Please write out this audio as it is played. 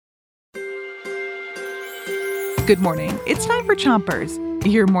Good morning. It's time for Chompers,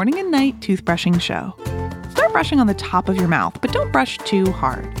 your morning and night toothbrushing show. Start brushing on the top of your mouth, but don't brush too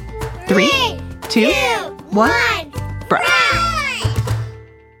hard. 3, 2, 1, brush!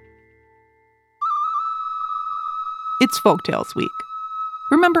 It's Folktales week.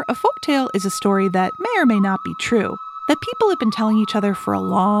 Remember, a folktale is a story that may or may not be true, that people have been telling each other for a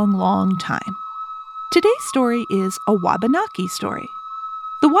long, long time. Today's story is a Wabanaki story.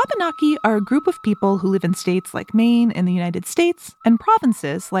 The Wabanaki are a group of people who live in states like Maine in the United States and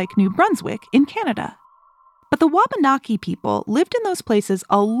provinces like New Brunswick in Canada. But the Wabanaki people lived in those places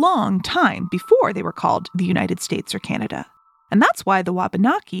a long time before they were called the United States or Canada. And that's why the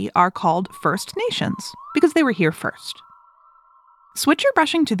Wabanaki are called First Nations, because they were here first. Switch your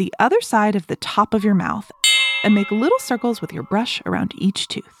brushing to the other side of the top of your mouth and make little circles with your brush around each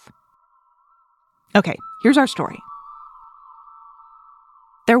tooth. Okay, here's our story.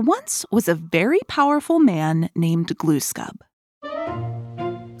 There once was a very powerful man named Glooskap.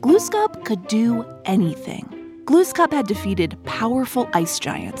 Glooskap could do anything. Glooskap had defeated powerful ice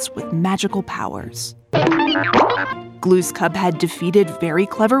giants with magical powers. Glooskap had defeated very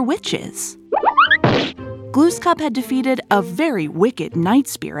clever witches. Glooskap had defeated a very wicked night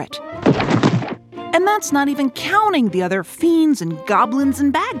spirit. And that's not even counting the other fiends and goblins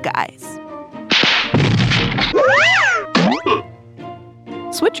and bad guys.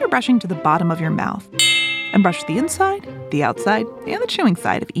 Switch your brushing to the bottom of your mouth and brush the inside, the outside, and the chewing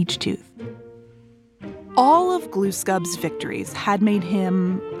side of each tooth. All of Glooskap's victories had made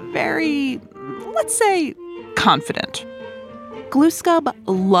him very, let's say, confident. Glooskap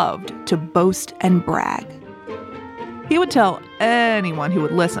loved to boast and brag. He would tell anyone who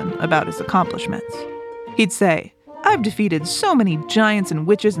would listen about his accomplishments. He'd say, "I've defeated so many giants and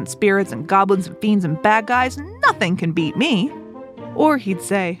witches and spirits and goblins and fiends and bad guys, nothing can beat me." Or he'd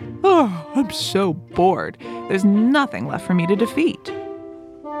say, "Oh, I'm so bored. There's nothing left for me to defeat."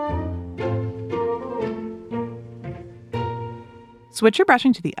 Switch your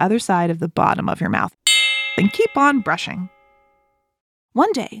brushing to the other side of the bottom of your mouth, then keep on brushing.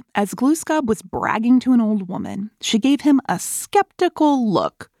 One day, as Glooskap was bragging to an old woman, she gave him a skeptical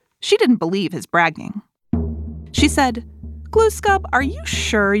look. She didn't believe his bragging. She said, "Glooskap, are you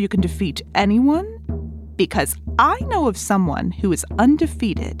sure you can defeat anyone? Because I know of someone who is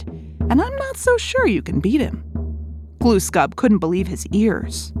undefeated, and I'm not so sure you can beat him." Glooskap couldn't believe his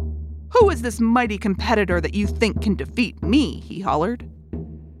ears. "Who is this mighty competitor that you think can defeat me?" he hollered.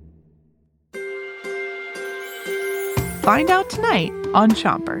 Find out tonight on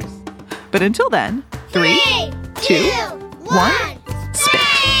Chompers. But until then, 3, 2, 1,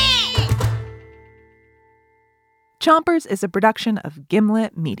 spit! Chompers is a production of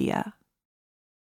Gimlet Media.